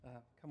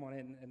on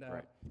it. And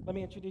Right. let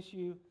me introduce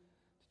you to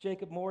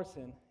Jacob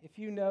Morrison. If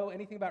you know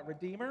anything about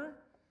Redeemer,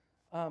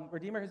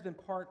 Redeemer has been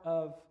part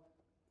of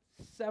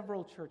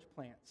several church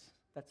plants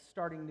that's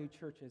starting new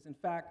churches. In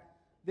fact,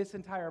 this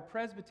entire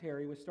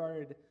presbytery was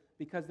started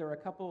because there were a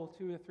couple,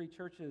 2 or 3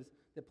 churches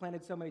that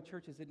planted so many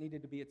churches it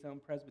needed to be its own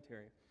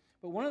presbytery.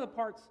 But one of the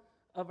parts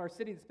of our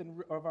city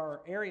of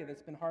our area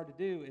that's been hard to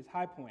do is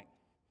High Point.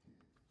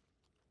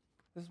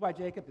 This is why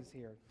Jacob is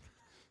here,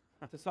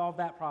 to solve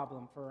that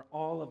problem for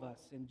all of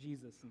us in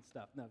Jesus and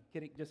stuff. No,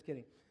 kidding, just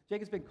kidding.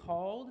 Jacob's been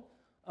called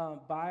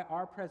by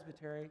our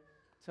presbytery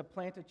to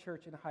plant a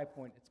church in High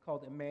Point. It's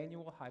called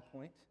Emmanuel High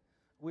Point.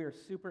 We are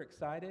super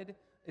excited.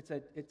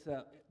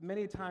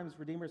 Many times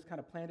Redeemer's kind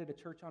of planted a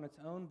church on its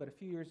own, but a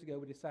few years ago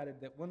we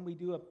decided that when we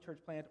do a church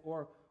plant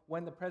or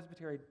when the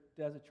presbytery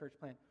does a church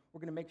plant, we're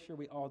going to make sure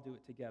we all do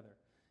it together.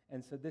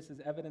 And so this is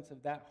evidence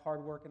of that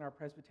hard work in our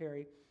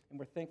presbytery, and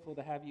we're thankful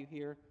to have you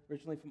here,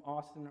 originally from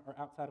Austin or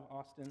outside of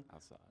Austin.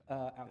 Outside.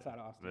 Outside of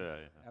Austin.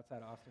 Yeah. Outside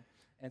of Austin.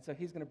 And so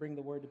he's going to bring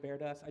the word to bear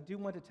to us. I do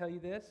want to tell you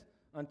this.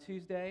 On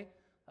Tuesday,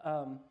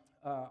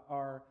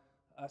 our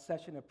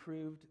session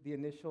approved the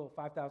initial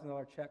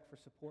 $5,000 check for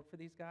support for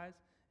these guys,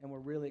 and we're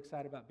really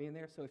excited about being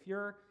there. So if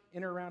you're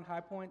in or around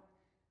High Point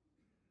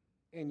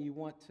and you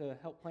want to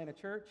help plant a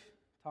church,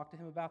 talk to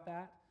him about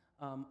that.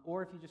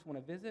 Or if you just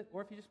want to visit,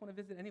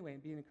 anyway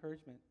and be an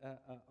encouragement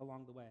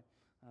along the way,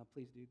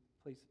 please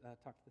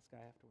talk to this guy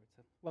afterwards.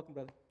 So, welcome,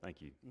 brother.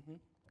 Thank you. Mm-hmm.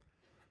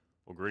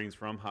 Well, greetings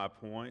from High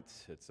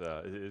Point. It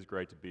is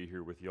great to be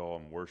here with you all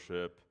in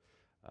worship.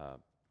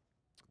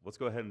 Let's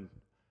go ahead and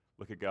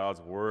look at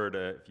God's Word.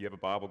 If you have a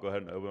Bible, go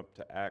ahead and open up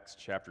to Acts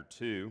chapter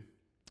 2.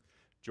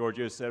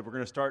 Giorgio said, we're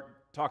going to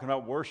start talking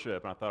about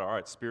worship. And I thought, all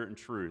right, spirit and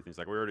truth. And he's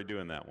like, we're already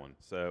doing that one.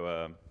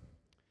 So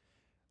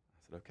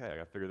okay, I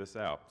got to figure this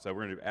out. So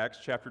we're going to do Acts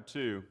chapter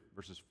 2,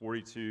 verses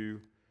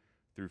 42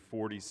 through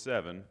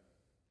 47.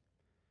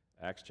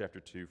 Acts chapter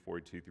 2,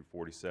 42 through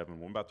 47.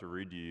 What I'm about to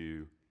read to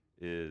you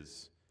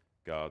is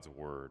God's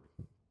Word.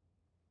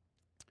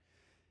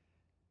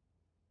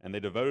 And they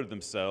devoted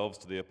themselves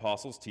to the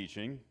apostles'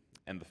 teaching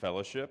and the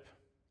fellowship,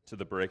 to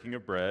the breaking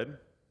of bread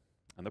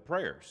and the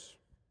prayers.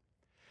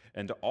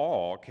 And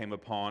awe came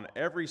upon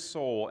every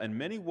soul, and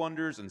many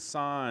wonders and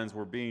signs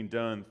were being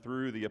done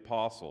through the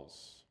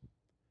apostles.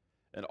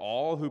 And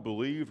all who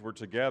believed were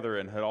together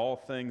and had all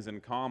things in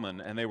common,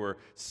 and they were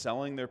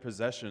selling their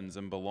possessions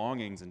and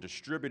belongings and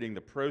distributing the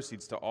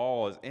proceeds to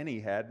all as any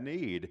had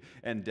need.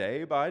 And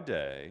day by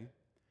day,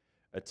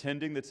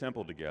 attending the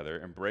temple together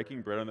and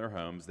breaking bread in their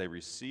homes, they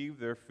received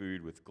their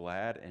food with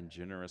glad and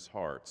generous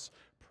hearts,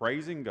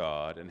 praising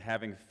God and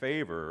having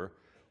favor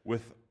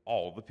with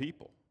all the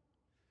people.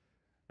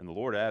 And the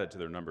Lord added to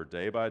their number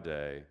day by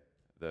day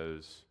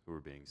those who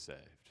were being saved.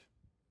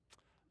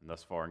 And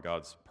thus far in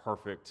God's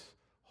perfect,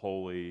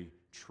 holy,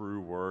 true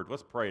word,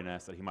 let's pray and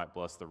ask that he might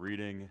bless the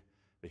reading,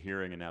 the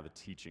hearing, and now the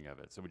teaching of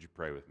it. So would you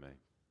pray with me?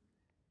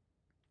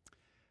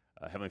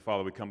 Heavenly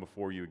Father, we come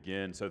before you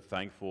again, so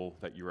thankful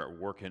that you're at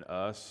work in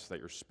us, that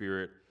your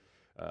Spirit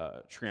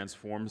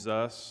transforms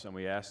us, and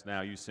we ask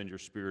now you send your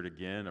Spirit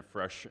again,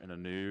 afresh and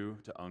anew,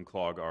 to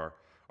unclog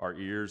our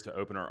ears, to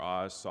open our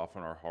eyes,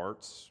 soften our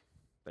hearts,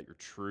 that your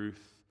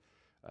truth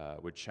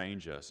would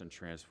change us and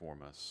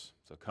transform us.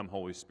 So come,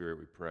 Holy Spirit,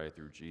 we pray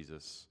through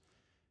Jesus.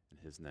 In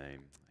his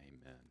name,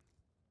 amen.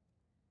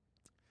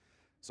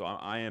 So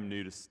I am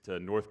new to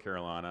North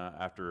Carolina.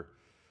 After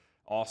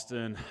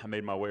Austin, I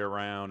made my way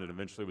around and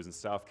eventually was in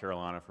South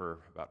Carolina for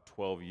about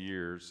 12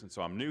 years. And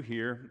so I'm new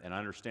here, and I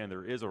understand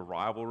there is a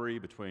rivalry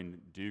between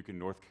Duke and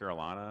North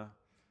Carolina.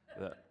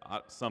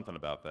 Something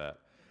about that.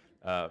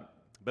 But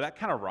that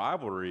kind of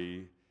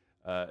rivalry,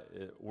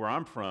 where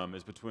I'm from,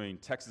 is between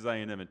Texas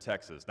A&M and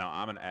Texas. Now,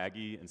 I'm an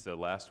Aggie, and so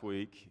last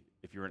week,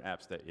 if you were in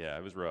App State, yeah,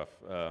 it was rough.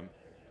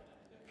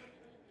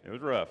 It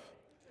was rough.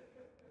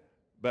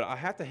 But I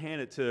have to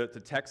hand it to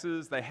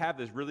Texas. They have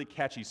this really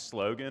catchy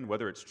slogan.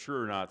 Whether it's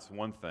true or not, it's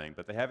one thing.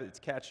 But they have it, it's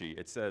catchy.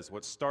 It says,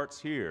 what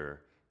starts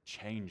here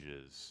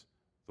changes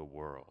the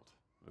world.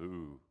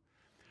 Ooh.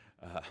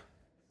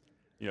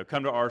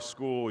 Come to our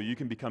school, you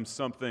can become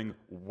something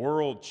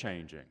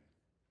world-changing.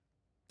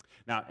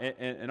 Now,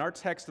 in our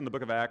text in the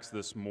book of Acts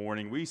this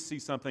morning, we see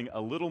something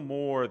a little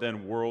more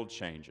than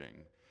world-changing,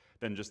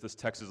 than just this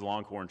Texas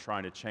Longhorn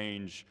trying to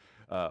change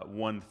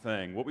one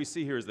thing. What we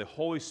see here is the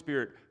Holy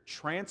Spirit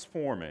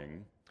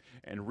transforming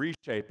and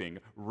reshaping,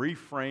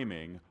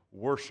 reframing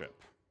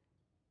worship.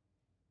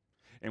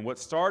 And what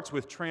starts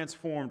with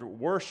transformed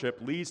worship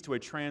leads to a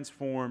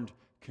transformed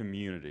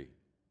community.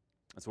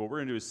 And so what we're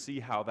going to do is see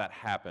how that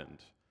happened.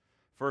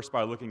 First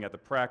by looking at the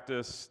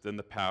practice, then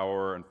the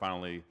power, and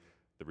finally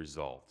the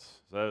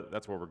results. So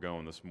that's where we're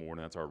going this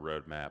morning. That's our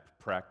roadmap.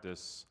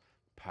 Practice,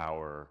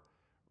 power,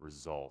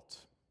 result.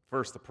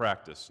 First, the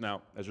practice.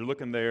 Now, as you're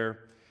looking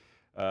there,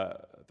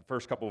 the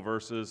first couple of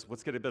verses,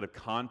 let's get a bit of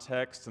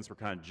context since we're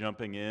kind of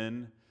jumping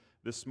in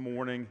this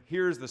morning.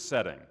 Here's the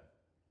setting.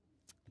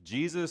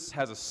 Jesus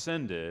has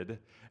ascended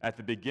at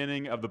the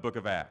beginning of the book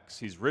of Acts.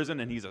 He's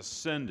risen and he's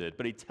ascended,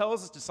 but he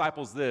tells his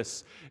disciples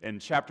this in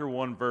chapter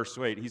 1, verse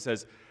 8. He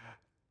says,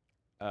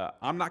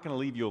 I'm not going to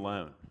leave you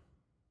alone.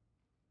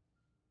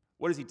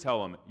 What does he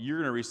tell them? You're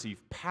going to receive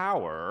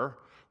power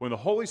when the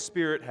Holy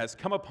Spirit has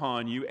come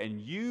upon you, and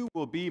you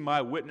will be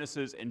my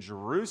witnesses in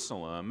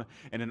Jerusalem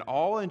and in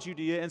all in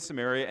Judea and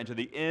Samaria and to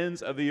the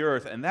ends of the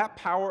earth. And that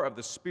power of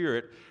the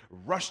Spirit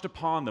rushed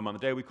upon them on the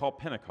day we call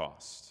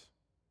Pentecost,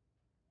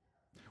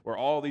 where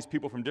all these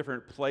people from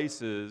different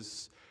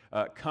places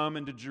come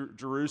into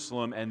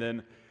Jerusalem, and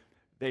then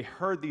they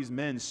heard these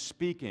men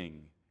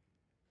speaking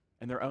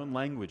in their own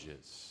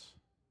languages.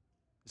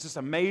 It's this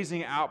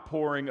amazing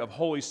outpouring of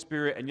Holy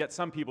Spirit, and yet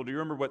some people, do you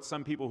remember what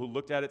some people who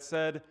looked at it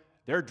said?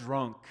 They're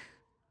drunk.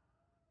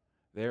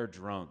 They're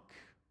drunk.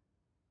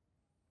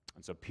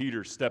 And so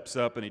Peter steps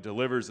up and he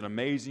delivers an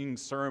amazing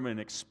sermon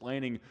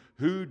explaining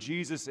who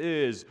Jesus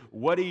is,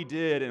 what he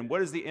did, and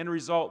what is the end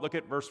result. Look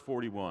at verse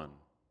 41.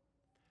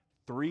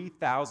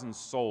 3,000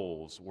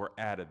 souls were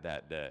added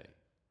that day.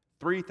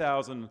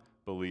 3,000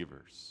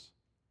 believers.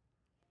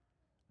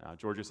 Now,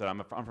 Georgia said,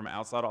 I'm from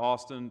outside of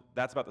Austin.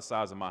 That's about the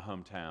size of my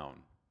hometown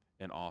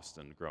in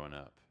Austin growing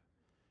up.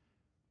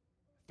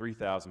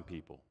 3,000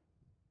 people,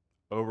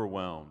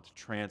 overwhelmed,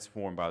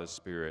 transformed by the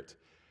Spirit.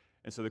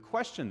 And so the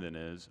question then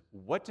is,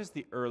 what does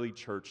the early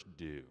church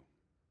do?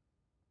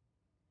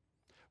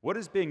 What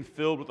does being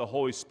filled with the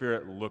Holy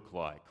Spirit look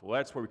like? Well,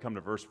 that's where we come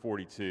to verse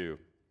 42.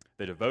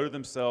 They devoted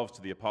themselves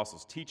to the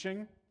apostles'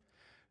 teaching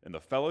and the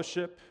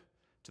fellowship,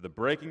 to the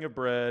breaking of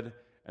bread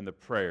and the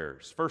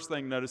prayers. First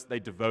thing, notice they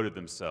devoted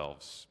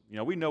themselves. You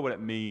know, we know what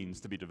it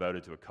means to be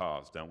devoted to a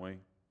cause, don't we?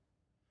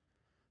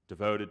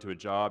 Devoted to a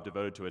job,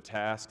 devoted to a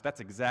task. That's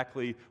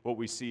exactly what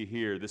we see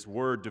here, this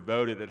word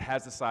devoted that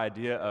has this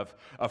idea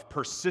of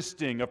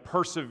persisting, of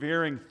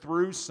persevering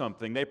through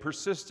something. They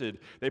persisted,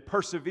 they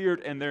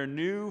persevered in their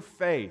new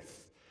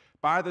faith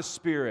by the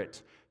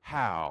Spirit.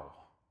 How?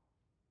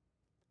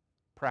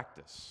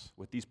 Practice,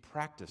 with these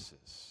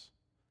practices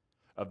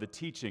of the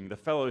teaching, the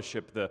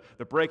fellowship,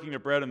 the breaking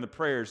of bread and the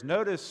prayers.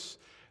 Notice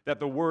that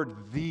the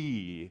word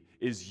 "the"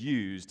 is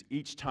used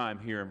each time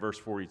here in verse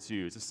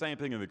 42. It's the same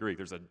thing in the Greek.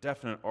 There's a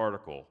definite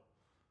article.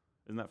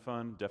 Isn't that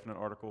fun? Definite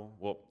article?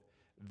 Well,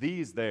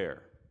 "the's"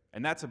 there.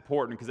 And that's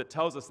important because it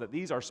tells us that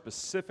these are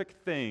specific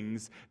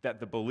things that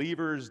the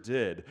believers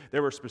did.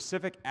 There were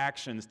specific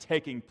actions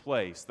taking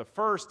place. The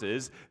first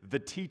is the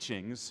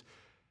teachings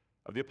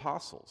of the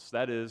apostles.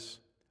 That is,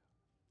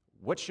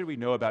 what should we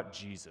know about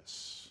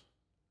Jesus?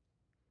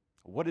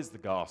 What is the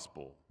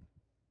gospel?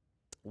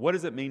 What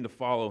does it mean to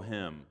follow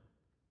him?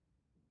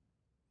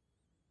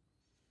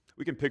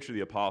 We can picture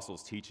the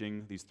apostles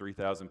teaching these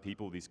 3,000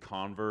 people, these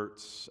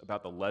converts,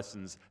 about the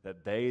lessons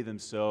that they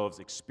themselves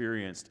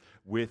experienced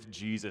with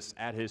Jesus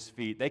at his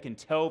feet. They can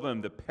tell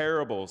them the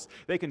parables.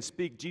 They can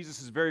speak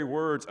Jesus' very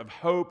words of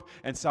hope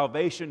and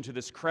salvation to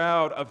this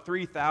crowd of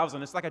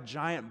 3,000. It's like a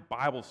giant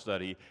Bible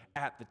study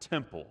at the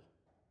temple.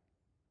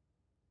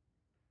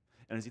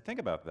 And as you think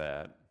about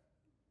that,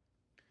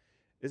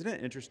 isn't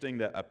it interesting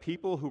that a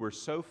people who were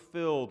so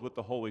filled with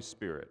the Holy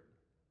Spirit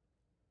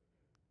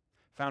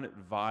found it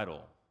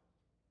vital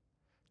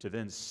to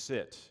then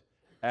sit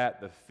at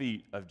the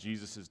feet of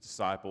Jesus'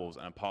 disciples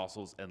and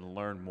apostles and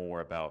learn more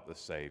about the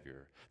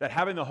Savior? That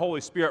having the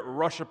Holy Spirit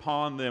rush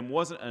upon them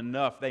wasn't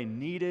enough. They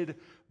needed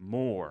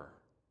more.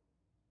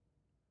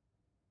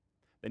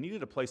 They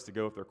needed a place to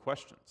go with their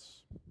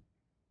questions,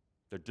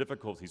 their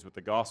difficulties with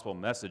the gospel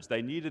message.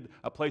 They needed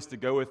a place to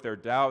go with their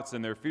doubts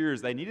and their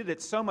fears. They needed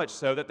it so much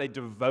so that they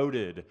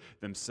devoted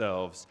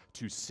themselves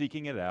to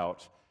seeking it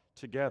out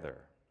together.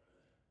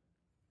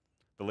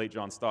 The late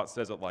John Stott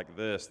says it like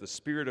this: the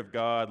Spirit of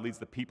God leads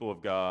the people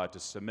of God to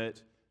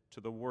submit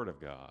to the Word of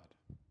God.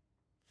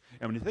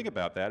 And when you think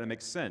about that, it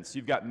makes sense.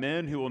 You've got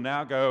men who will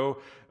now go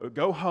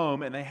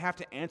home and they have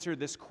to answer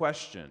this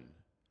question.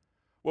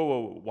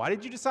 Whoa, why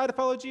did you decide to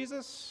follow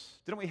Jesus?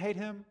 Didn't we hate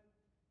him?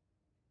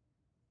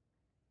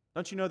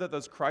 Don't you know that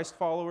those Christ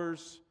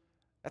followers,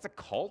 that's a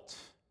cult?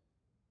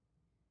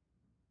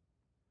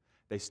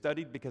 They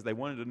studied because they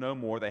wanted to know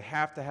more. They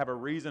have to have a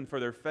reason for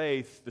their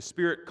faith. The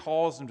Spirit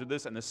calls them to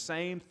this, and the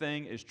same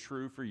thing is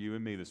true for you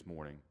and me this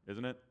morning,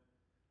 isn't it?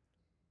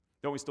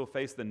 Don't we still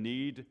face the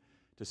need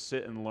to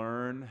sit and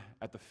learn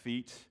at the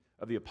feet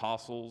of the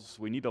apostles?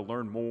 We need to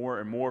learn more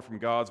and more from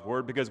God's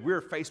Word because we're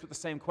faced with the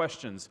same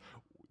questions.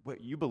 Wait,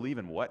 you believe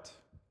in what?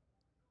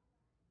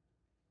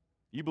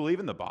 You believe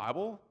in the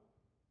Bible?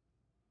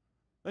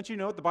 Don't you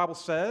know what the Bible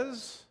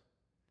says?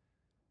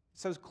 It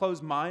says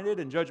closed-minded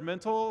and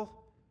judgmental.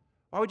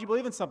 Why would you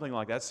believe in something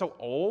like that? It's so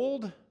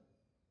old.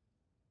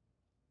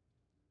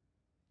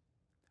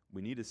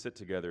 We need to sit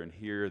together and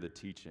hear the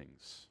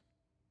teachings.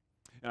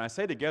 And I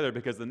say together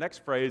because the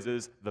next phrase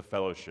is the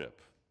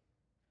fellowship.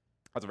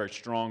 That's a very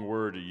strong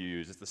word to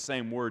use. It's the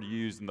same word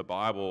used in the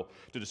Bible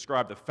to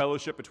describe the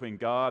fellowship between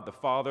God, the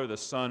Father, the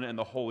Son, and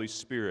the Holy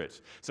Spirit.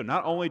 So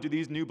not only do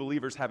these new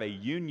believers have a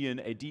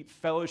union, a deep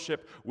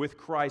fellowship with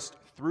Christ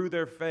through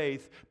their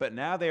faith, but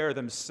now they are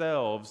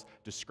themselves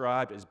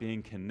described as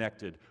being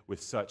connected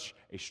with such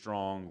a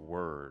strong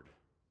word.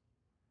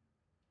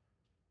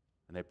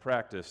 And they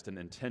practiced an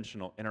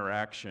intentional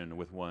interaction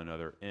with one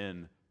another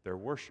in their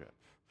worship.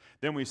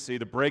 Then we see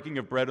the breaking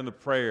of bread and the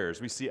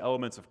prayers. We see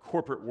elements of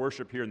corporate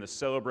worship here in the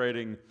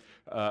celebrating,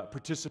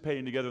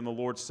 participating together in the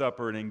Lord's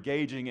Supper, and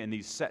engaging in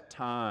these set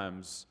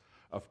times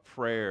of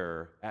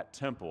prayer at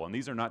temple. And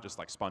these are not just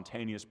like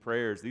spontaneous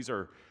prayers. These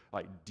are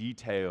like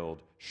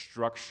detailed,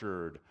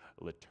 structured,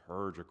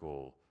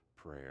 liturgical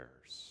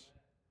prayers.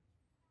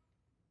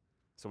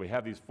 So we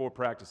have these four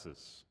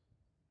practices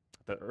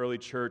that early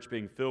church,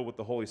 being filled with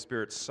the Holy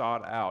Spirit,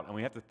 sought out. And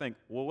we have to think,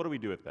 well, what do we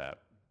do with that,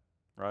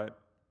 right?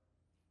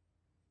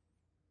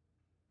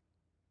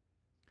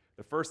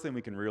 The first thing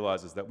we can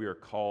realize is that we are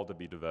called to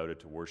be devoted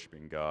to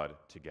worshiping God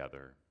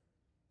together.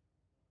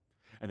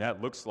 And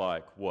that looks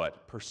like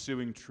what?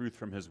 Pursuing truth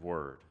from His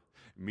Word,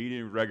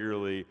 meeting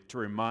regularly to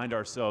remind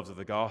ourselves of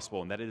the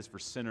gospel, and that it is for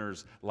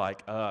sinners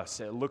like us.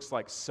 It looks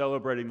like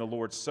celebrating the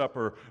Lord's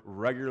Supper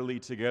regularly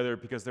together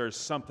because there is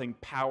something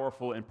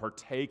powerful in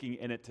partaking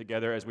in it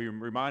together as we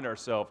remind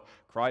ourselves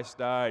Christ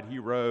died, He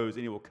rose,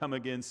 and He will come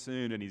again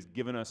soon, and He's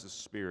given us His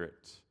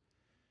Spirit.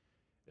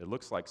 It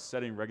looks like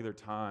setting regular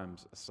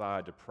times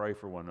aside to pray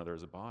for one another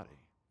as a body.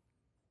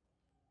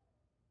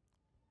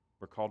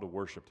 We're called to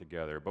worship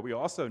together. But we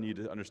also need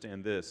to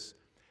understand this,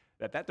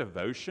 that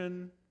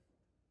devotion,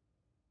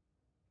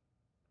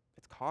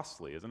 it's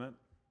costly, isn't it?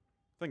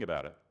 Think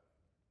about it.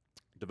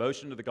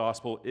 Devotion to the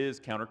gospel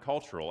is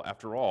countercultural.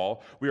 After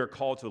all, we are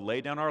called to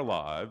lay down our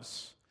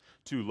lives,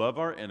 to love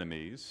our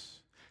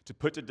enemies, to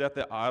put to death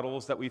the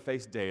idols that we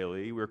face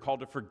daily. We are called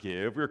to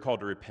forgive. We are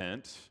called to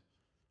repent.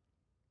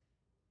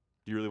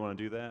 Do you really want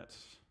to do that?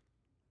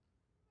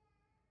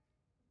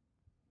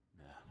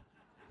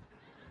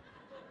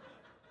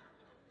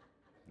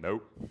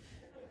 Nope.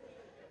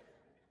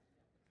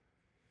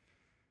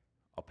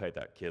 I'll pay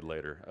that kid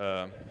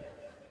later.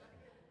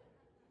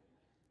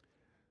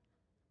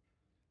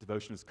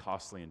 Devotion is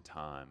costly in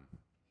time.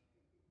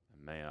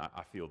 And man,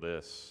 I feel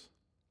this.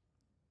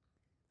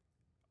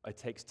 It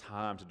takes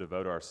time to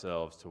devote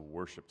ourselves to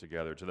worship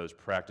together, to those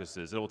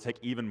practices. It will take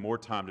even more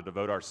time to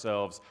devote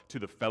ourselves to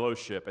the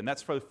fellowship. And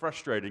that's really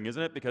frustrating,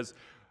 isn't it? Because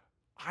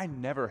I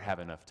never have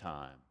enough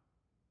time.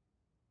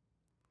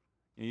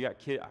 You got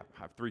kids.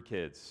 I have 3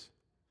 kids.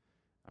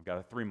 I've got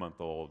a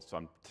 3-month-old, so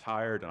I'm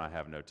tired and I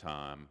have no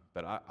time.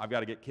 But I've got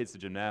to get kids to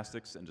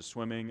gymnastics and to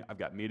swimming. I've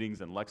got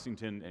meetings in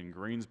Lexington and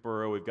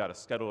Greensboro. We've got to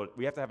schedule it.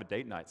 We have to have a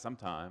date night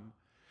sometime.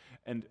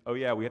 And, oh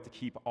yeah, we have to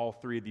keep all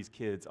 3 of these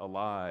kids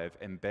alive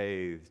and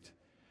bathed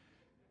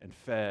and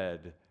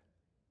fed.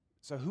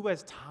 So who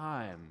has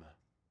time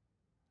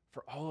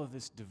for all of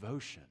this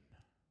devotion?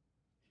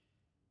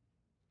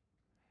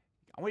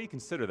 I want you to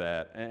consider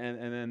that, and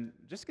then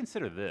just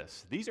consider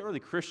this. These early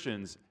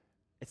Christians,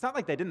 it's not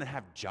like they didn't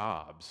have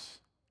jobs.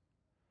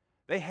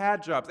 They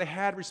had jobs, they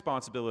had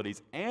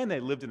responsibilities, and they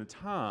lived in a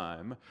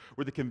time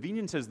where the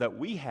conveniences that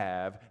we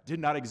have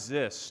did not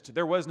exist.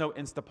 There was no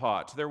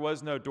Instapot, there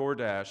was no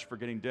DoorDash for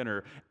getting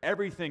dinner.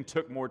 Everything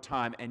took more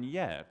time, and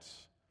yet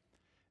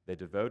they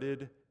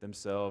devoted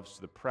themselves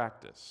to the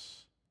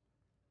practice.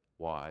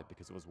 Why?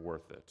 Because it was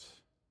worth it.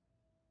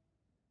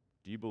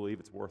 Do you believe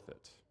it's worth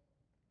it?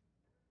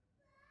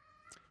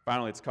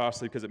 Finally, it's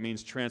costly because it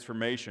means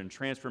transformation.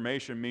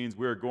 Transformation means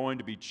we're going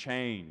to be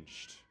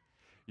changed.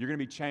 You're going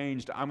to be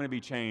changed, I'm going to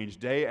be changed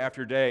day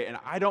after day, and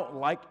I don't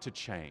like to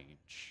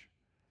change.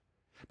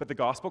 But the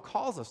gospel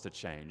calls us to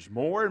change,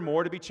 more and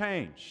more to be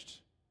changed.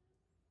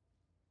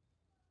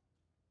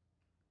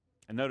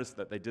 And notice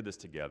that they did this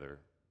together.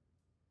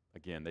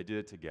 Again, they did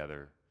it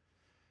together.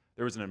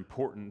 There was an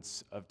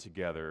importance of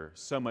together,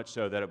 so much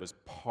so that it was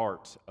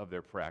part of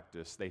their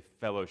practice. They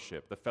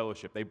fellowship,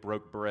 they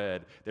broke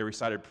bread, they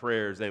recited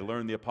prayers, they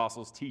learned the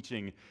apostles'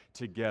 teaching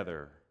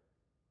together.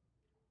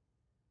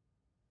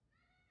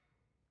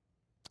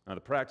 Now, the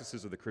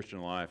practices of the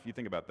Christian life, you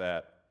think about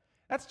that,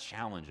 that's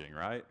challenging,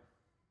 right?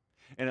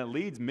 And it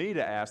leads me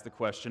to ask the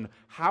question,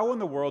 how in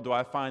the world do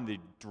I find the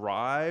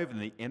drive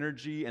and the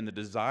energy and the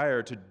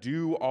desire to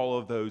do all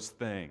of those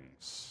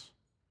things?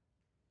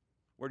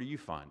 Where do you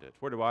find it?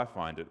 Where do I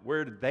find it?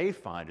 Where did they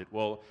find it?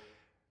 Well,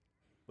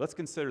 let's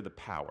consider the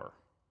power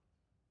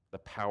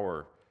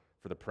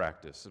for the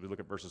practice. As we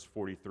look at verses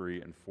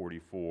 43 and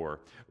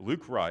 44,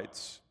 Luke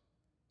writes,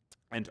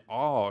 "And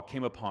awe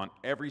came upon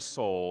every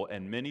soul,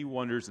 and many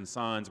wonders and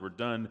signs were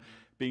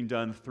being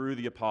done through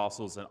the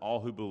apostles, and all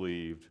who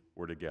believed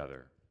were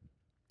together."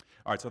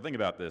 All right, so think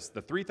about this.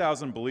 The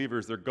 3,000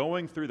 believers, they're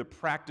going through the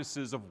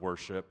practices of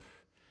worship.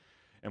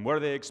 And what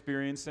are they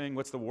experiencing?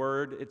 What's the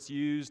word it's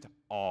used?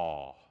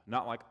 Awe.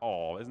 Not like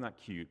awe. Isn't that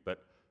cute?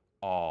 But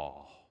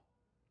awe.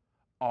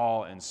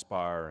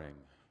 Awe-inspiring.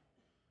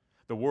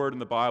 The word in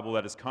the Bible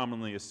that is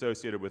commonly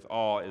associated with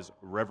awe is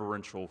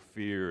reverential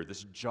fear,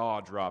 this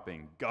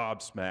jaw-dropping,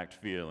 gobsmacked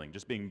feeling,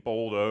 just being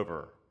bowled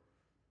over.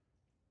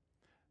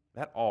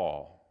 That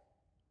awe,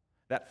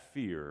 that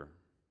fear,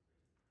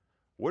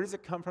 where does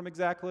it come from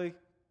exactly?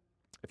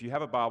 If you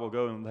have a Bible,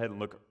 go ahead and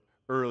look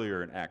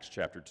earlier in Acts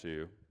chapter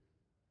 2.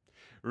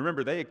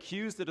 Remember, they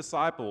accused the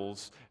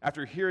disciples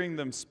after hearing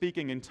them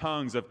speaking in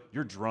tongues of,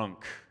 "You're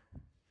drunk."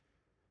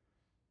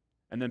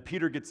 And then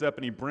Peter gets up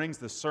and he brings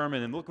the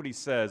sermon, and look what he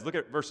says. Look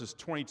at verses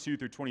 22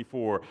 through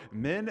 24.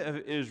 Men of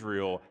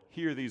Israel,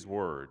 hear these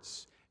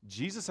words.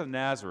 Jesus of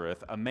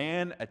Nazareth, a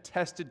man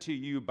attested to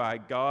you by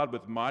God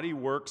with mighty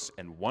works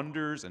and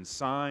wonders and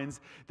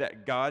signs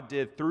that God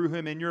did through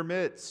him in your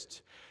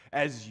midst.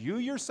 As you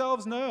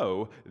yourselves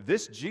know,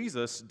 this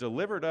Jesus,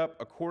 delivered up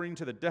according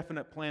to the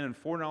definite plan and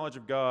foreknowledge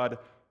of God,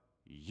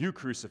 you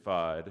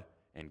crucified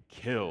and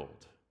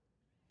killed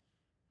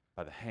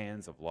by the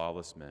hands of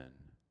lawless men.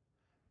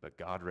 But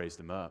God raised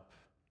him up,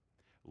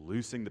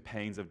 loosing the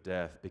pains of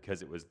death,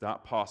 because it was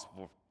not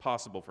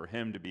possible for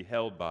him to be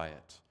held by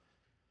it.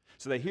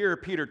 So they hear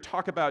Peter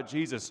talk about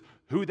Jesus,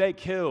 who they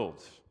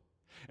killed.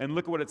 And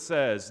look at what it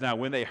says. Now,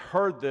 when they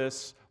heard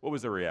this, what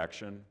was their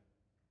reaction?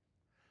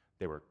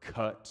 They were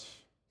cut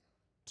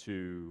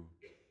to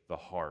the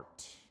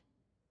heart.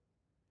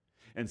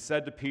 And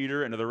said to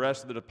Peter and to the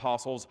rest of the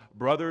apostles,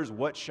 brothers,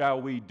 what shall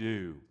we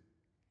do?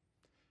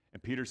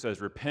 And Peter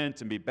says,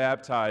 repent and be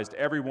baptized,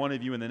 every one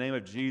of you, in the name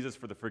of Jesus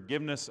for the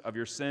forgiveness of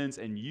your sins,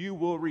 and you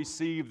will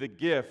receive the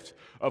gift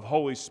of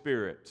Holy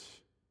Spirit.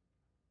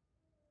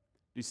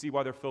 Do you see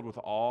why they're filled with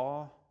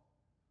awe?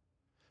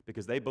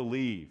 Because they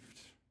believed.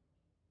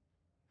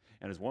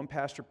 And as one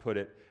pastor put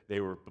it,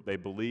 they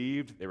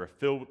believed, they were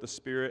filled with the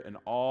Spirit and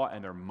awe,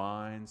 and their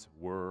minds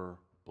were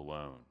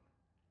blown.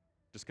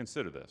 Just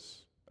consider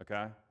this,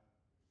 okay?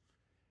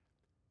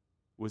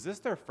 Was this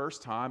their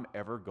first time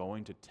ever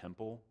going to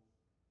temple?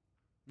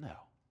 No.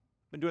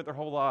 Been doing it their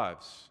whole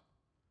lives.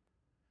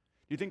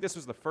 Do you think this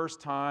was the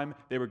first time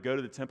they would go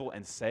to the temple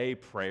and say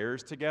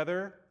prayers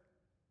together?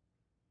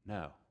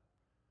 No.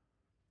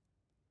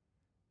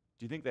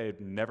 Do you think they had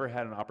never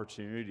had an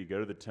opportunity to go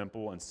to the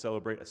temple and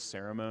celebrate a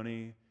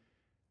ceremony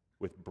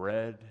with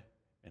bread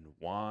and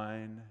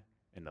wine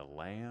and a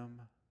lamb?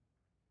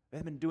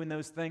 They've been doing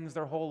those things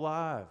their whole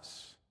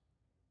lives.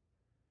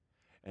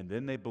 And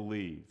then they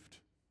believed.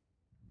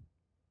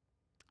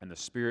 And the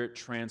Spirit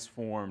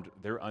transformed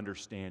their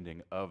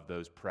understanding of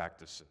those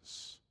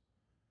practices.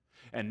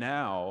 And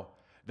now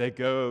they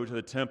go to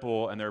the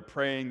temple and they're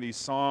praying these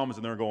psalms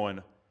and they're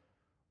going,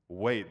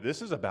 wait,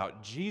 this is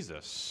about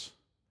Jesus,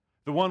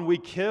 the one we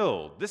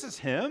killed. This is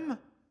him?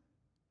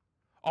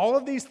 All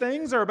of these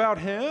things are about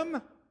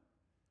him?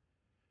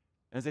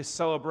 As they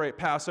celebrate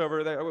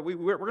Passover,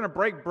 we're going to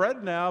break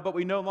bread now, but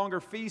we no longer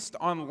feast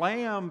on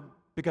lamb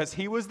because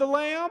he was the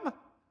lamb?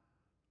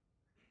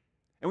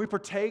 And we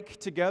partake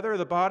together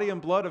the body and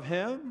blood of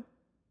him?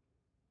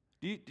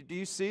 Do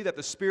you see that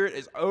the Spirit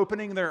is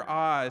opening their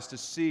eyes to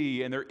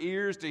see and their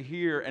ears to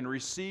hear and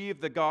receive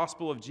the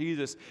gospel of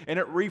Jesus? And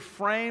it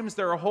reframes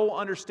their whole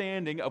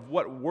understanding of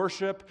what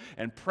worship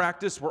and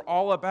practice were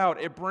all about.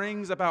 It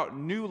brings about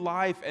new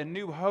life and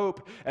new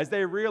hope as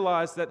they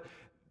realize that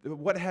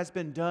what has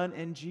been done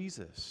in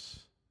Jesus.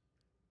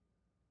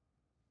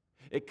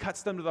 It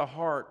cuts them to the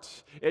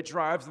heart. It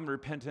drives them to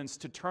repentance,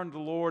 to turn to the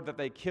Lord that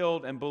they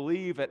killed and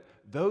believe that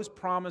those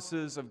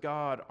promises of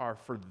God are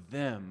for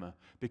them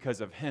because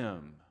of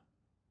him.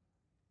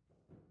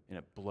 And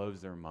it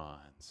blows their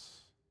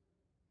minds.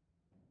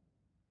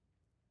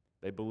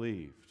 They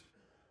believed.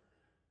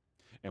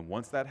 And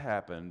once that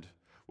happened,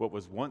 what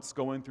was once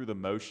going through the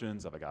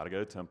motions of I got to go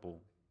to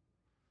temple,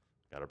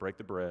 got to break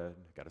the bread,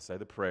 got to say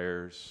the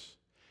prayers,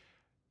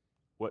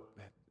 what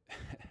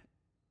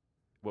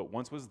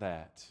once was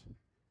that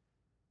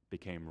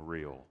became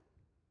real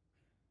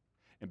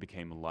and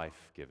became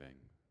life-giving.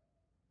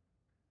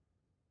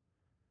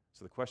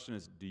 So the question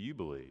is, do you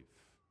believe?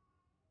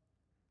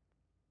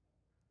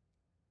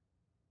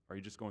 Or are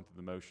you just going through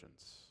the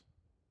motions?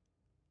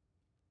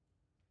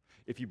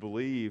 If you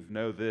believe,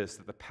 know this,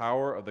 that the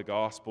power of the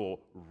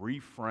gospel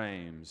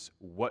reframes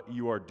what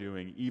you are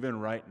doing, even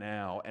right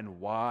now, and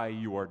why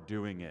you are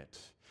doing it.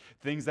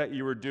 Things that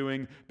you are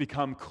doing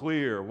become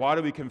clear. Why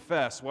do we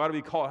confess? Why do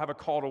we have a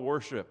call to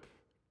worship?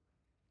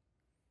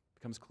 It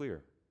becomes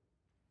clear.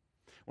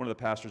 One of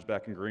the pastors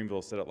back in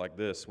Greenville said it like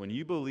this: when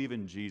you believe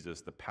in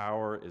Jesus, the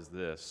power is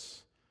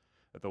this,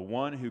 that the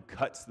one who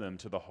cuts them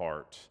to the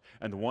heart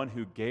and the one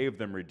who gave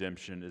them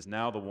redemption is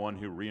now the one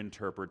who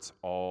reinterprets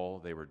all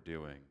they were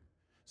doing.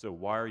 So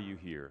why are you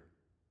here?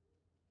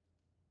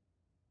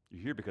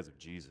 You're here because of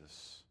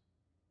Jesus.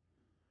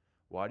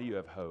 Why do you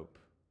have hope?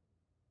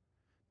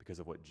 Because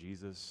of what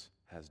Jesus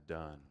has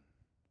done.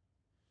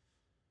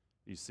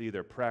 You see,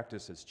 their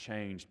practice has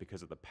changed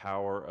because of the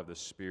power of the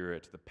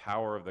Spirit, the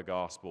power of the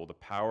gospel, the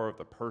power of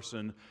the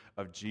person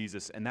of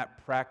Jesus. And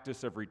that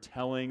practice of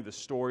retelling the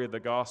story of the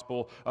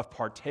gospel, of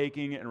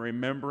partaking and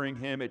remembering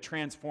him, it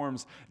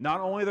transforms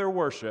not only their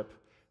worship,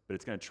 but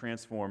it's going to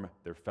transform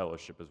their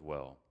fellowship as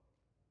well.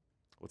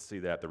 Let's see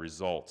that, the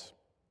result.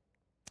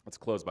 Let's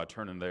close by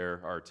turning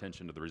our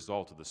attention to the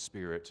result of the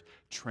Spirit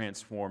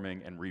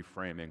transforming and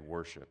reframing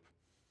worship.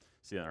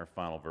 See that in our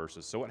final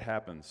verses. So what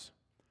happens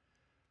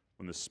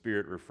when the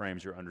Spirit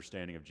reframes your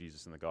understanding of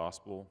Jesus and the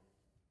gospel?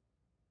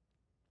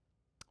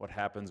 What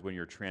happens when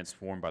you're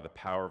transformed by the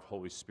power of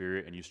Holy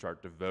Spirit and you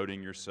start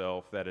devoting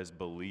yourself, that is,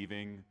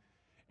 believing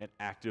and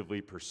actively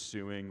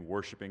pursuing,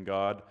 worshiping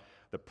God?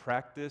 The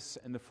practice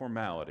and the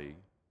formality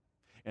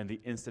And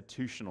the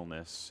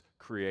institutionalness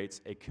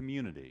creates a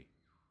community,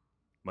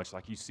 much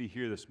like you see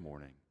here this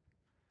morning.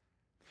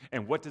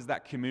 And what does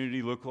that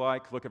community look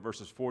like? Look at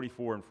verses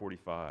 44 and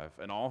 45.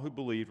 And all who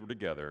believed were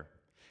together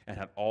and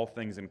had all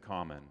things in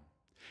common.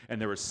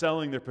 And they were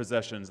selling their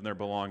possessions and their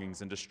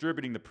belongings and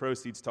distributing the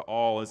proceeds to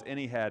all as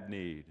any had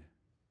need.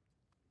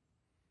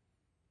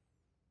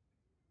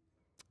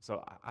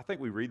 So I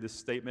think we read this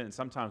statement, and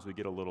sometimes we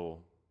get a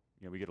little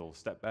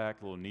step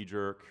back, a little knee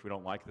jerk. We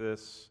don't like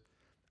this.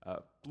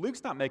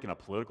 Luke's not making a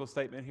political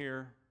statement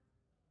here.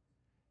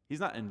 He's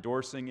not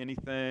endorsing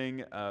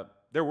anything.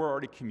 There were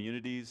already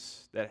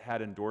communities that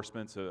had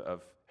endorsements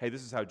of, hey,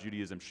 this is how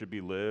Judaism should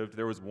be lived.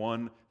 There was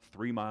one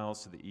 3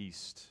 miles to the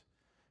east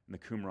in the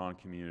Qumran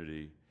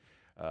community.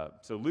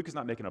 So Luke is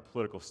not making a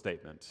political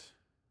statement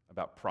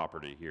about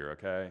property here,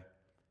 okay?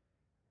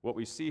 What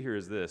we see here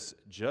is this: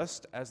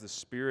 just as the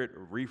Spirit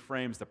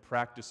reframes the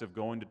practice of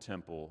going to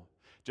temple,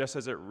 just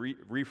as it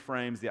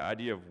reframes the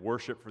idea of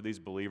worship for these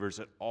believers,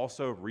 it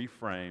also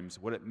reframes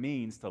what it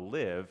means to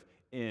live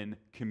in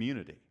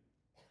community.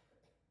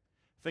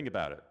 Think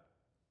about it.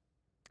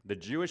 The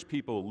Jewish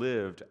people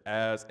lived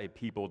as a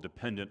people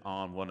dependent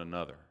on one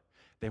another.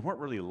 They weren't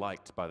really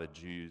liked by the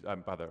Jews,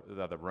 by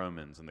the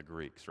Romans and the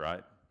Greeks,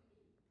 right?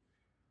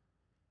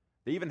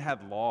 They even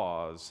had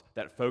laws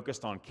that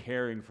focused on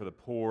caring for the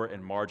poor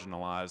and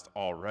marginalized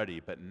already.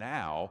 But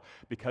now,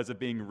 because of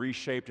being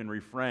reshaped and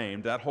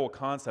reframed, that whole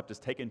concept is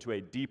taken to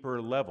a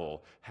deeper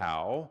level.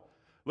 How?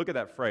 Look at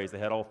that phrase, they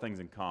had all things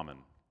in common.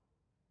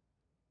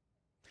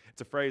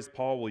 It's a phrase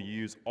Paul will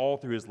use all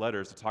through his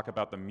letters to talk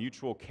about the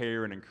mutual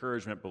care and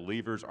encouragement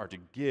believers are to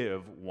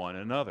give one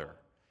another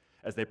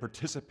as they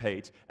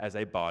participate as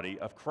a body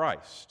of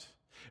Christ.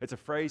 It's a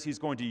phrase he's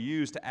going to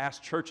use to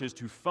ask churches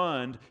to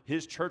fund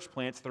his church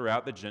plants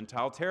throughout the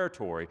Gentile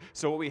territory.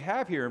 So what we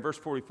have here in verse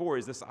 44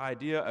 is this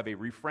idea of a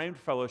reframed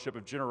fellowship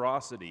of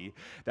generosity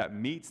that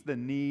meets the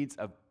needs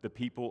of the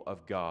people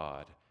of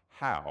God.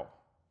 How?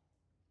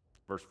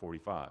 Verse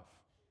 45.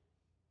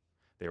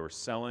 They were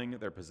selling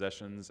their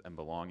possessions and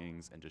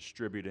belongings and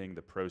distributing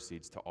the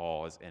proceeds to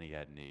all as any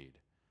had need.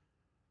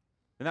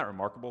 Isn't that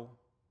remarkable?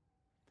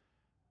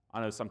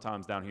 I know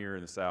sometimes down here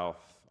in the South,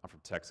 I'm from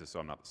Texas, so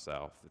I'm not the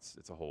South.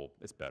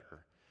 It's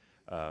better.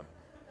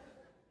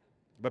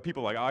 But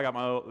people are like, I got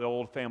the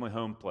old family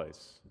home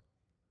place.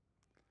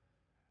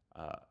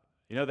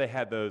 They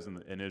had those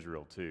in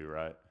Israel too,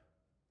 right?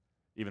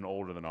 Even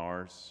older than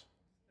ours.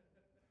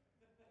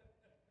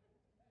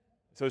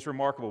 So it's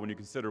remarkable when you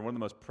consider one of the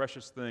most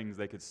precious things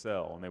they could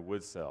sell, and they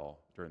would sell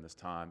during this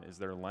time, is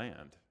their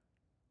land.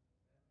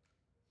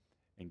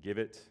 And give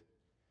it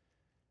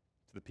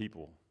to the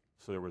people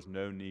so there was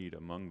no need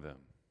among them.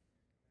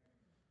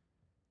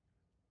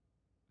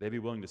 They'd be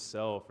willing to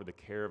sell for the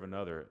care of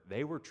another.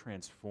 They were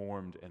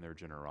transformed in their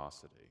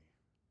generosity.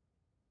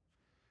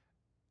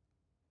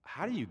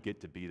 How do you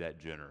get to be that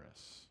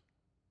generous?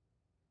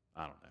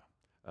 I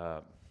don't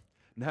know.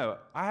 No,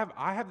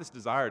 I have this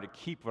desire to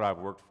keep what I've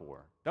worked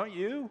for. Don't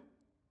you?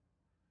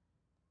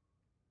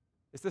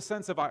 It's the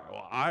sense of,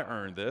 I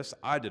earned this,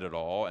 I did it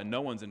all, and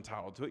no one's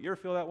entitled to it. You ever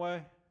feel that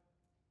way?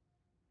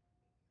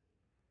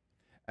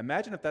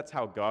 Imagine if that's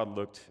how God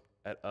looked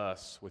at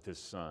us with his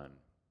son.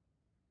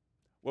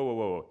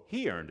 Whoa.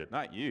 He earned it,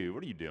 not you.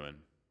 What are you doing?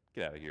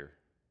 Get out of here.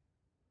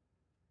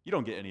 You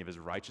don't get any of his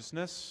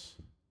righteousness.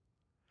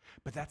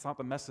 But that's not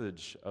the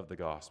message of the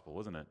gospel,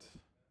 isn't it?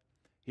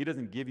 He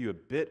doesn't give you a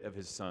bit of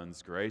his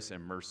son's grace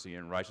and mercy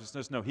and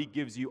righteousness. No, he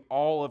gives you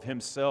all of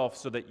himself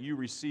so that you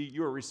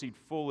are received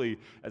fully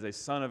as a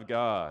son of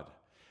God.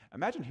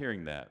 Imagine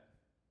hearing that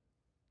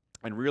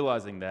and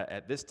realizing that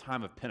at this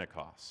time of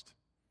Pentecost,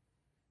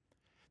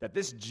 that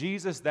this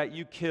Jesus that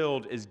you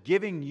killed is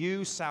giving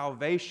you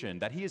salvation,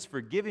 that he is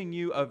forgiving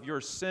you of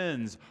your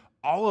sins,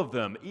 all of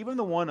them, even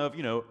the one of,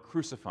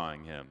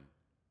 crucifying him.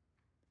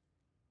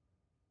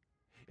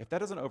 If that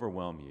doesn't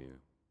overwhelm you,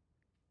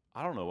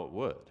 I don't know what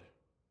would.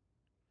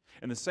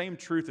 And the same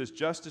truth is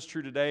just as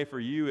true today for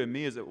you and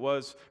me as it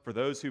was for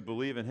those who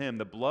believe in him.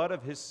 The blood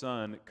of his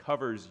son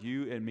covers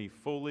you and me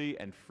fully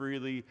and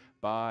freely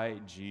by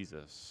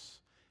Jesus.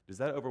 Does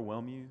that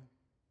overwhelm you?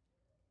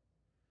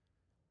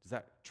 Does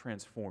that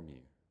transform you?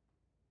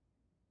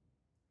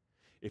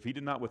 If he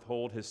did not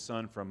withhold his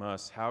son from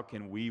us, how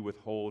can we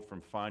withhold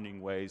from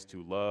finding ways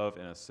to love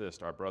and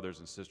assist our brothers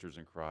and sisters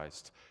in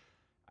Christ?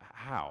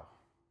 How?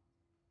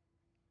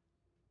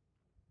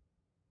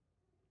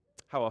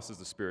 How else does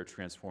the Spirit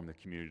transform the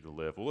community to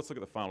live? Well, let's look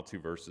at the final 2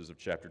 verses of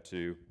chapter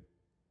 2.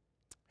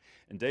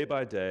 And day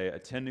by day,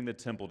 attending the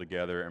temple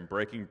together and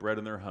breaking bread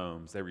in their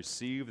homes, they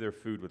received their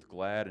food with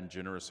glad and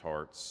generous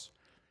hearts,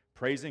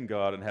 praising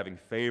God and having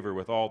favor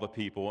with all the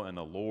people, and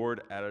the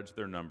Lord added to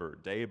their number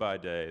day by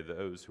day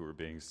those who were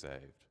being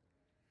saved.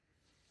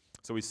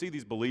 So we see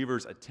these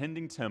believers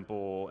attending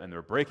temple, and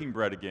they're breaking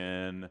bread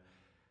again,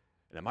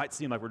 and it might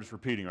seem like we're just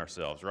repeating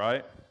ourselves,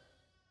 right?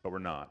 But we're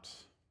not.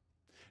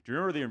 Do you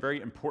remember the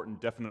very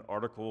important definite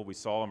article we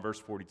saw in verse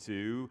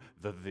 42?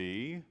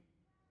 The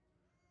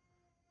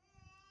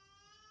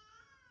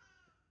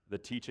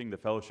teaching, the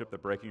fellowship, the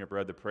breaking of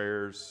bread, the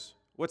prayers.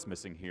 What's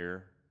missing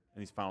here in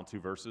these final two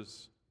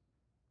verses?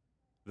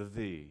 The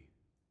thee.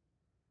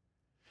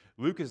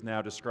 Luke is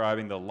now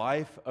describing the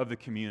life of the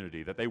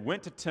community, that they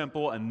went to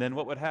temple, and then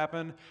what would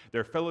happen?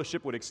 Their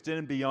fellowship would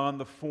extend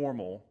beyond the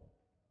formal,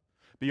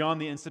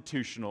 beyond the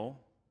institutional.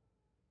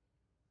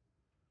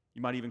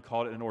 You might even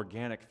call it an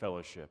organic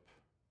fellowship.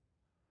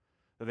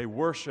 That they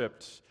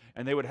worshiped,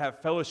 and they would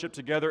have fellowship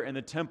together in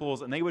the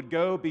temples, and they would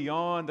go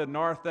beyond the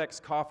narthex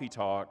coffee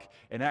talk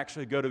and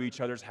actually go to each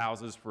other's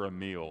houses for a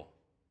meal.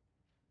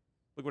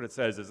 Look what it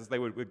says, is they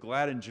would, with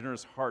glad and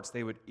generous hearts,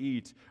 they would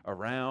eat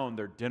around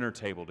their dinner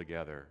table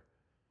together.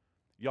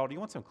 Y'all, do you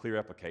want some clear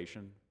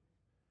application?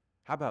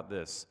 How about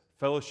this?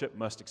 Fellowship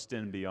must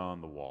extend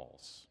beyond the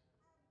walls.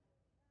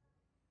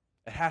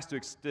 It has to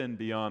extend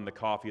beyond the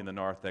coffee and the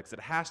narthex.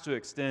 It has to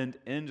extend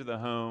into the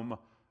home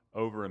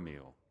over a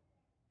meal.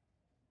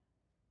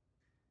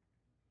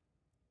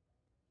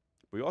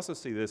 We also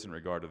see this in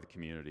regard to the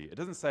community. It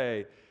doesn't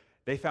say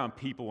they found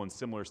people in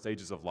similar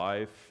stages of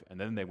life and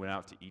then they went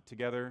out to eat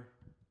together.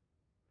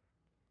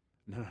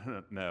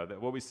 No.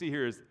 What we see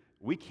here is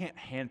we can't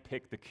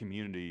handpick the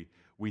community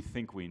we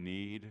think we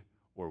need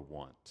or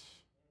want.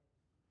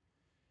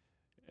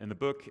 In the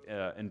book,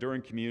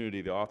 Enduring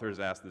Community, the authors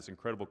ask this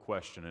incredible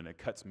question, and it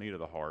cuts me to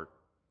the heart.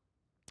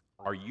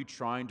 Are you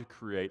trying to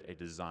create a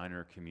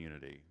designer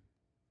community?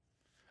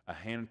 A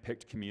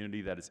hand-picked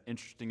community that is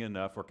interesting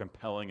enough or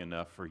compelling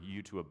enough for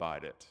you to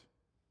abide it?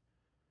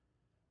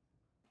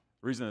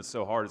 The reason it's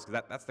so hard is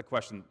because that's the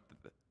question.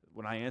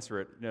 When I answer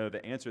it,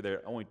 the answer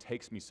there only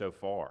takes me so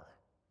far.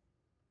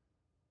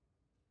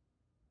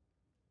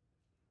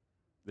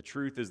 The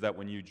truth is that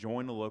when you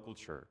join a local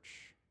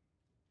church,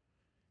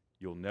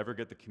 you'll never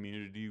get the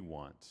community you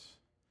want,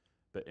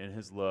 but in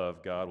His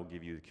love, God will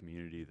give you the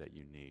community that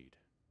you need.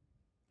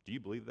 Do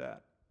you believe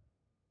that?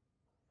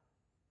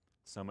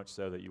 So much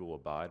so that you will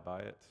abide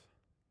by it?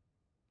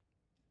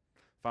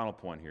 Final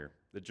point here.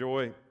 The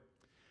joy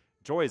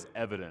is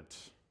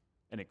evident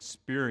and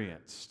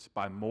experienced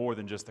by more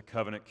than just the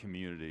covenant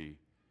community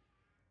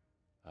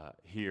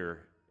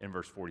here in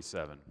verse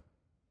 47.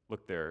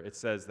 Look there. It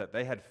says that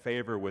they had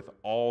favor with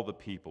all the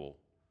people,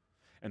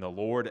 and the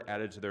Lord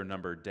added to their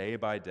number day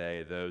by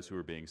day those who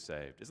were being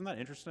saved. Isn't that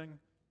interesting?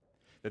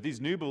 That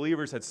these new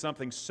believers had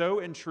something so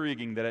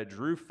intriguing that it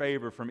drew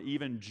favor from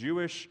even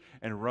Jewish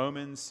and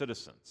Roman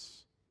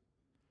citizens.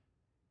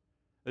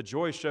 The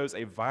joy shows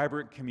a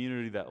vibrant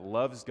community that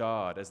loves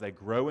God as they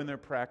grow in their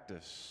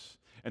practice,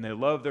 and they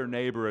love their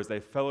neighbor as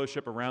they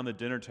fellowship around the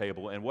dinner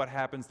table. And what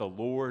happens? The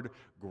Lord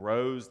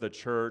grows the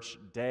church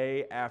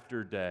day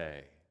after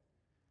day.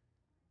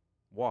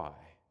 Why?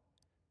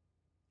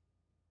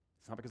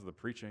 It's not because of the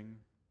preaching.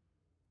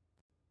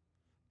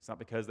 It's not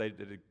because they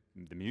did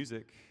the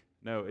music.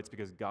 No, it's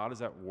because God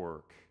is at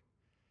work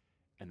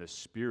and the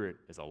Spirit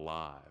is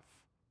alive,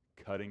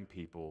 cutting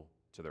people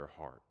to their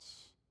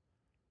hearts.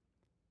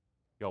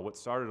 Y'all, what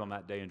started on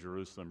that day in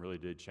Jerusalem really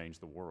did change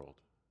the world.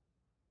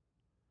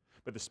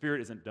 But the Spirit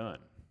isn't done.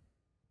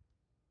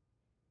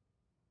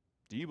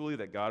 Do you believe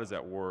that God is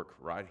at work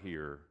right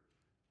here,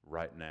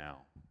 right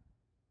now?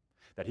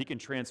 That He can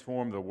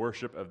transform the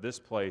worship of this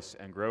place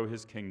and grow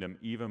His kingdom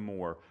even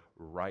more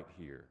right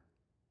here?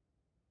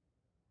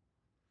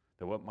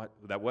 That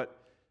what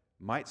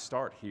might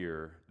start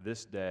here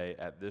this day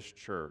at this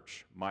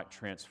church might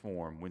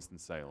transform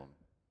Winston-Salem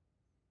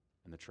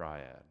and the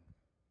Triad.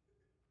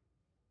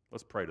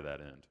 Let's pray to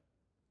that end.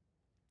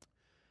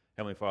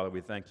 Heavenly Father,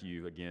 we thank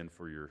You again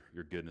for your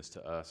goodness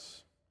to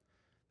us,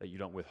 that You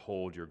don't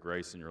withhold Your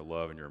grace and Your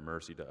love and Your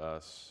mercy to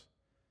us.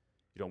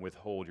 You don't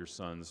withhold Your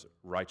Son's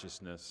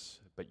righteousness,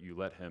 but You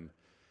let Him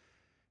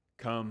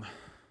come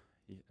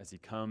as He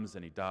comes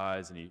and He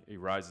dies and He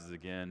rises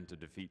again to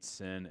defeat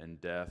sin and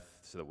death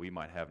so that we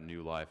might have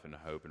new life and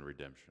hope and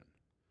redemption.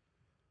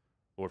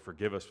 Lord,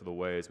 forgive us for the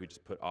ways we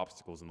just put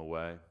obstacles in the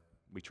way.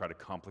 We try to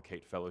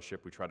complicate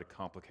fellowship. We try to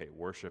complicate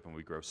worship, and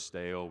we grow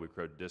stale. We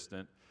grow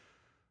distant.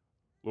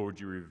 Lord,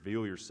 would You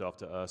reveal Yourself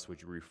to us?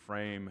 Would You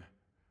reframe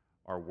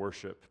our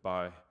worship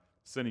by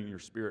sending Your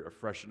Spirit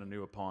afresh and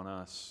anew upon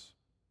us,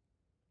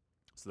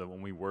 so that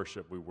when we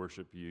worship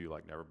You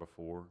like never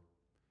before.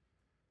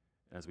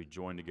 As we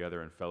join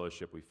together in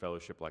fellowship, we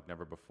fellowship like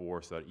never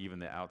before, so that even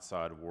the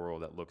outside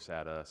world that looks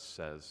at us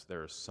says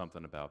there is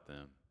something about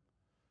them,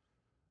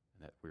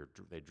 and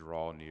that they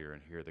draw near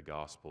and hear the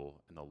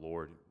gospel, and the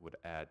Lord would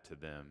add to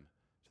them,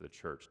 to the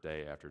church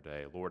day after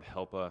day. Lord,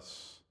 help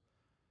us,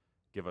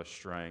 give us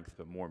strength,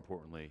 but more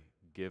importantly,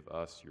 give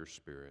us Your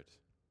Spirit.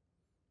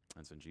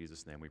 And so in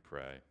Jesus' name we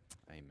pray,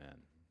 amen.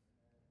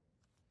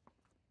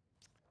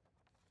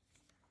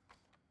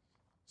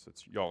 So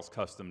it's y'all's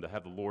custom to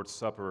have the Lord's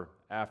Supper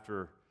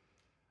after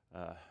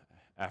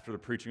the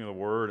preaching of the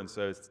Word, and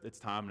so it's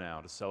time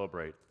now to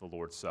celebrate the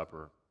Lord's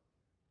Supper.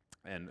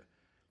 And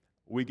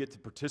we get to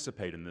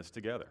participate in this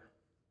together.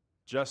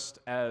 Just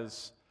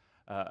as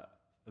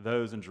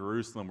those in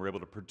Jerusalem were able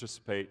to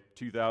participate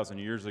 2,000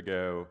 years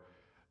ago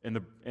in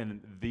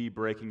the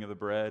breaking of the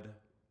bread,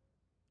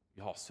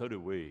 y'all, so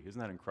do we.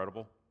 Isn't that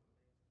incredible?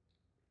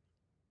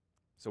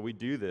 So we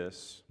do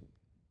this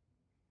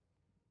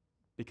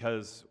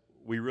because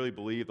we really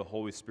believe the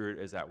Holy Spirit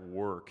is at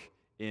work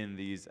in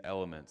these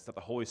elements, that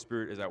the Holy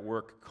Spirit is at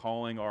work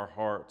calling our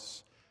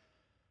hearts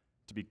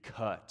to be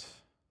cut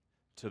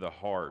to the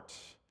heart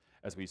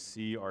as we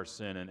see our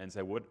sin and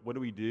say, what do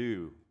we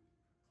do?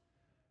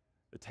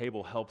 The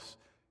table helps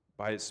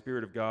by the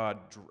Spirit of God.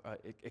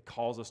 It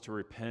calls us to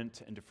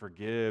repent and to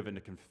forgive and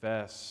to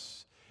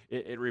confess.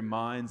 It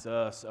reminds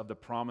us of the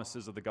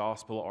promises of the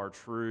gospel are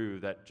true,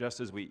 that just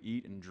as we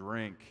eat and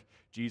drink,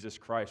 Jesus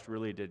Christ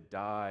really did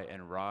die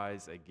and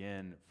rise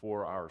again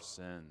for our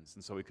sins.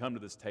 And so we come to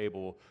this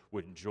table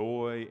with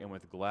joy and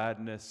with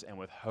gladness and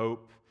with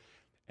hope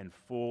and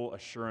full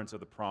assurance of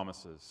the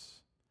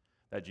promises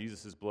that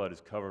Jesus' blood has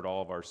covered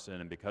all of our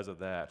sin, and because of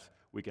that,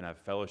 we can have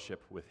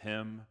fellowship with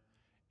Him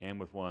and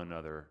with one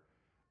another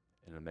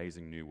in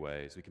amazing new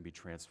ways. We can be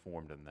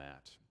transformed in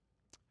that.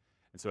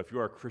 And so if you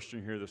are a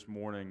Christian here this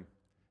morning,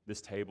 this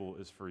table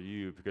is for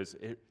you because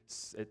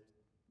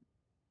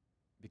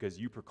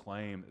you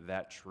proclaim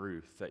that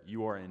truth, that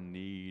you are in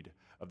need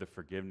of the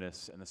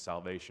forgiveness and the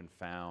salvation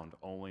found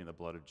only in the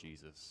blood of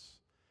Jesus.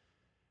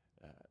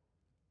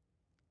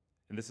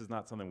 And this is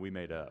not something we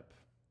made up.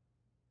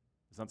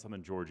 It's not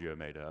something Giorgio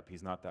made up.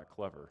 He's not that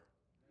clever.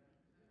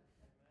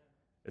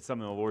 It's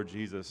something the Lord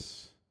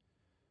Jesus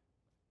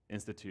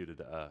instituted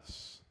to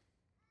us.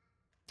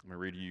 I'm going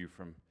to read to you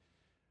from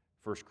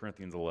 1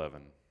 Corinthians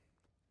 11.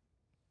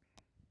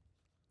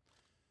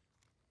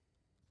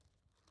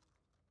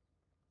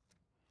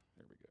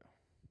 There we go.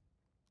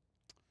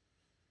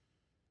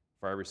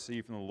 For I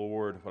received from the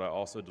Lord what I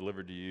also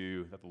delivered to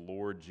you, that the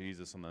Lord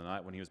Jesus, on the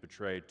night when he was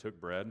betrayed,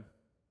 took bread.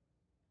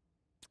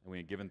 And when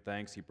he had given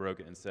thanks, he broke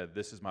it and said,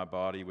 "This is my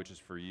body, which is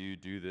for you.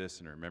 Do this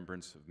in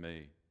remembrance of me."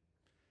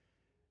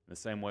 In the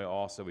same way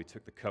also he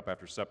took the cup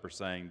after supper,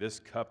 saying, "This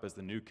cup is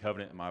the new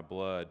covenant in my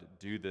blood.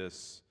 Do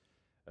this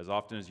as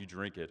often as you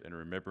drink it in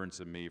remembrance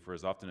of me. For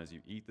as often as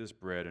you eat this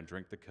bread and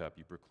drink the cup,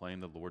 you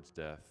proclaim the Lord's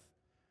death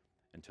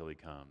until he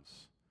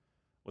comes."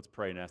 Let's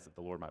pray and ask that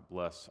the Lord might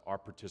bless our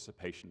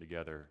participation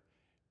together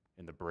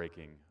in the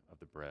breaking of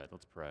the bread.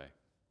 Let's pray.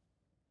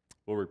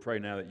 Lord, we pray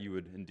now that you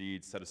would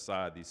indeed set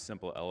aside these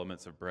simple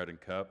elements of bread and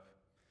cup,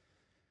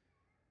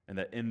 and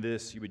that in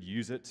this you would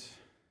use it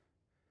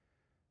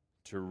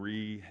to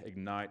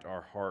reignite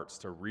our hearts,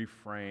 to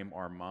reframe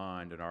our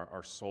mind and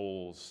our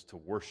souls to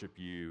worship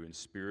you in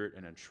spirit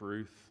and in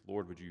truth.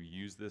 Lord, would you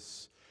use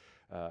this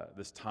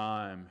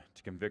time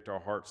to convict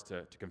our hearts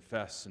to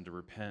confess and to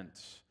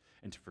repent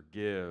and to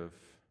forgive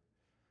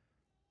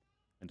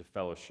and to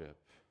fellowship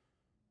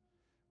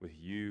with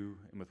you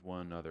and with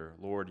one another.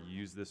 Lord,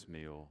 use this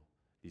meal,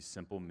 these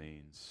simple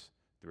means,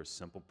 through a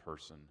simple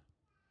person.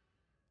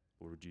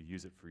 Lord, would you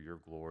use it for your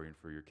glory and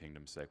for your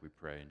kingdom's sake, we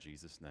pray in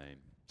Jesus' name.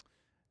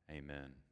 Amen.